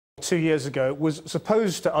2 years ago was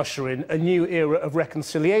supposed to usher in a new era of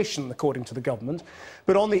reconciliation, according to the government.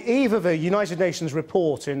 But on the eve of a United Nations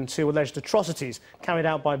report into alleged atrocities carried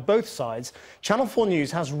out by both sides, Channel 4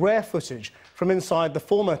 News has rare footage from inside the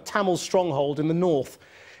former Tamil stronghold in the north.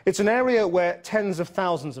 It's an area where tens of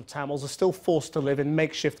thousands of Tamils are still forced to live in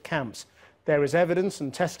makeshift camps. There is evidence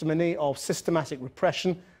and testimony of systematic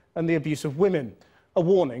repression and the abuse of women. A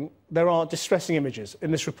warning, there are distressing images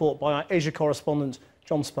in this report by our Asia correspondent,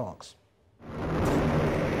 John Sparks.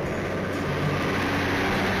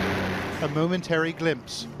 A momentary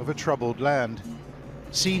glimpse of a troubled land.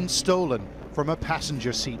 Scene stolen from a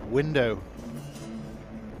passenger seat window.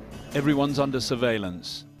 Everyone's under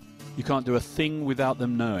surveillance. You can't do a thing without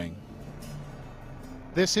them knowing.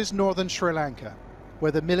 This is northern Sri Lanka,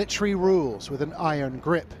 where the military rules with an iron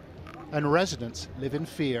grip, and residents live in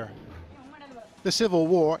fear. The civil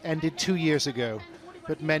war ended 2 years ago,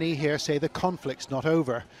 but many here say the conflict's not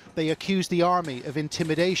over. They accuse the army of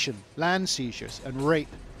intimidation, land seizures and rape.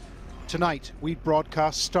 Tonight, we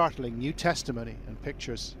broadcast startling new testimony and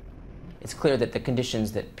pictures. It's clear that the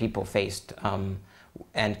conditions that people faced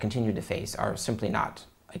and continue to face are simply not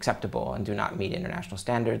acceptable and do not meet international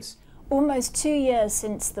standards. Almost 2 years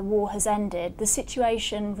since the war has ended, the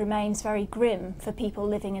situation remains very grim for people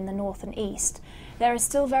living in the north and east. There are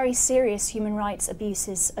still very serious human rights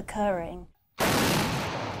abuses occurring.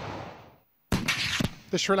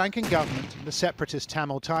 The Sri Lankan government and the separatist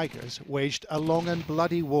Tamil Tigers waged a long and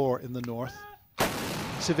bloody war in the north.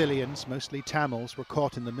 Civilians, mostly Tamils, were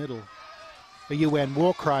caught in the middle. A UN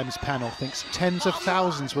war crimes panel thinks tens of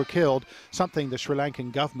thousands were killed, something the Sri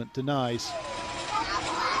Lankan government denies.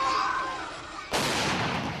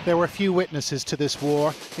 There were few witnesses to this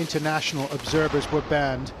war. International observers were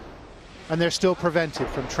banned, and they're still prevented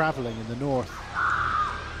from travelling in the north.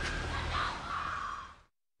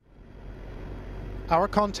 Our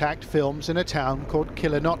contact films in a town called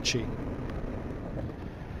Kilinochchi.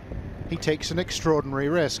 He takes an extraordinary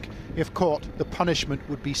risk. If caught, the punishment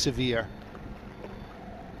would be severe.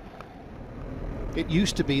 It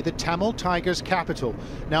used to be the Tamil Tigers' capital.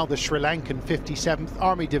 Now the Sri Lankan 57th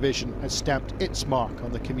Army Division has stamped its mark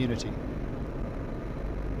on the community.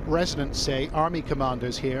 Residents say army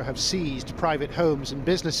commanders here have seized private homes and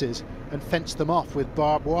businesses and fenced them off with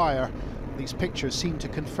barbed wire. These pictures seem to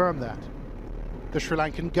confirm that. The Sri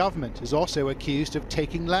Lankan government is also accused of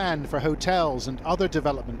taking land for hotels and other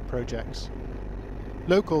development projects.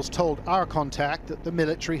 Locals told our contact that the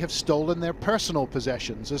military have stolen their personal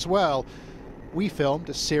possessions as well. We filmed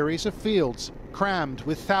a series of fields crammed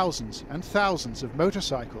with thousands and thousands of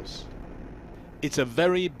motorcycles. It's a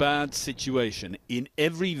very bad situation. In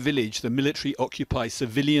every village, the military occupy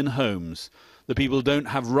civilian homes. The people don't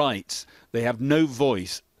have rights. They have no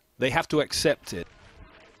voice. They have to accept it.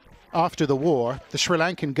 After the war, the Sri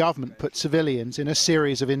Lankan government put civilians in a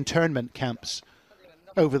series of internment camps.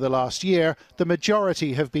 Over the last year, the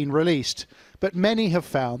majority have been released, but many have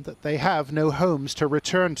found that they have no homes to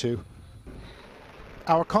return to.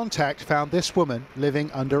 Our contact found this woman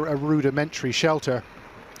living under a rudimentary shelter.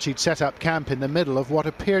 She'd set up camp in the middle of what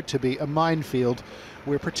appeared to be a minefield.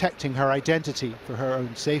 We're protecting her identity for her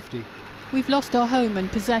own safety. We've lost our home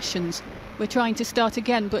and possessions. We're trying to start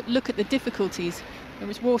again, but look at the difficulties. There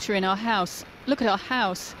is water in our house. Look at our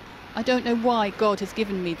house. I don't know why God has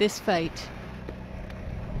given me this fate.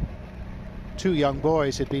 2 young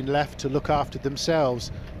boys had been left to look after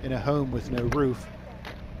themselves in a home with no roof.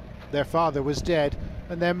 Their father was dead,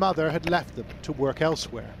 and their mother had left them to work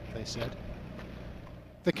elsewhere, they said.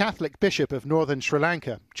 The Catholic Bishop of northern Sri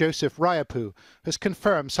Lanka, Joseph Rayapu, has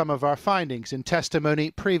confirmed some of our findings in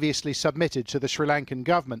testimony previously submitted to the Sri Lankan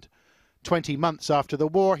government. 20 months after the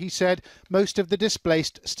war, he said, most of the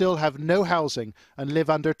displaced still have no housing and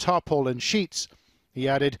live under tarpaulin sheets. He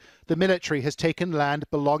added, the military has taken land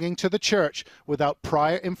belonging to the church without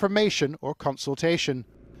prior information or consultation.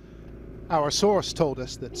 Our source told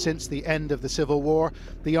us that since the end of the Civil War,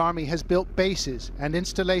 the army has built bases and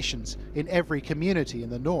installations in every community in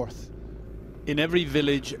the north. In every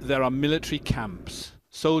village, there are military camps.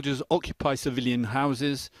 Soldiers occupy civilian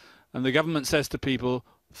houses, and the government says to people,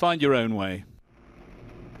 find your own way.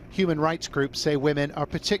 Human rights groups say women are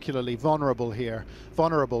particularly vulnerable here,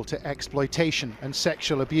 vulnerable to exploitation and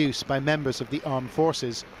sexual abuse by members of the armed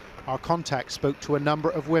forces. Our contact spoke to a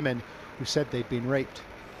number of women who said they'd been raped.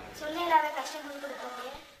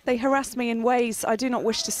 They harassed me in ways I do not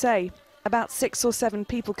wish to say. About 6 or 7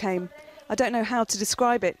 people came. I don't know how to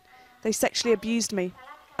describe it. They sexually abused me.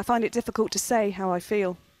 I find it difficult to say how I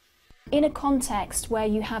feel. In a context where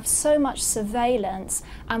you have so much surveillance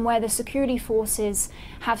and where the security forces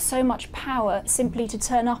have so much power simply to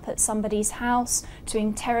turn up at somebody's house, to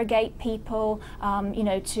interrogate people,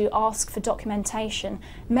 to ask for documentation,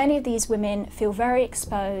 many of these women feel very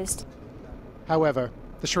exposed. However,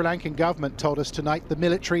 the Sri Lankan government told us tonight the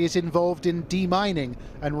military is involved in demining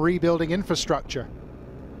and rebuilding infrastructure.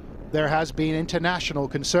 There has been international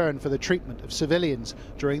concern for the treatment of civilians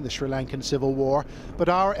during the Sri Lankan civil war, but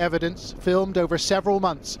our evidence, filmed over several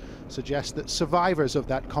months, suggests that survivors of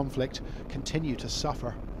that conflict continue to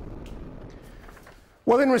suffer.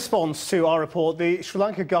 Well, in response to our report, the Sri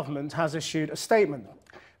Lanka government has issued a statement.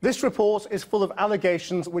 This report is full of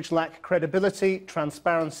allegations which lack credibility,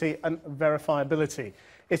 transparency and verifiability.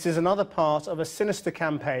 It is another part of a sinister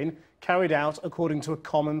campaign carried out according to a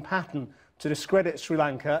common pattern to discredit Sri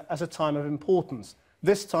Lanka at a time of importance,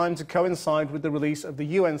 this time to coincide with the release of the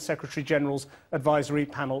UN Secretary-General's Advisory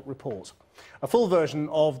Panel report. A full version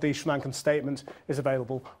of the Sri Lankan statement is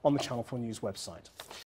available on the Channel 4 News website.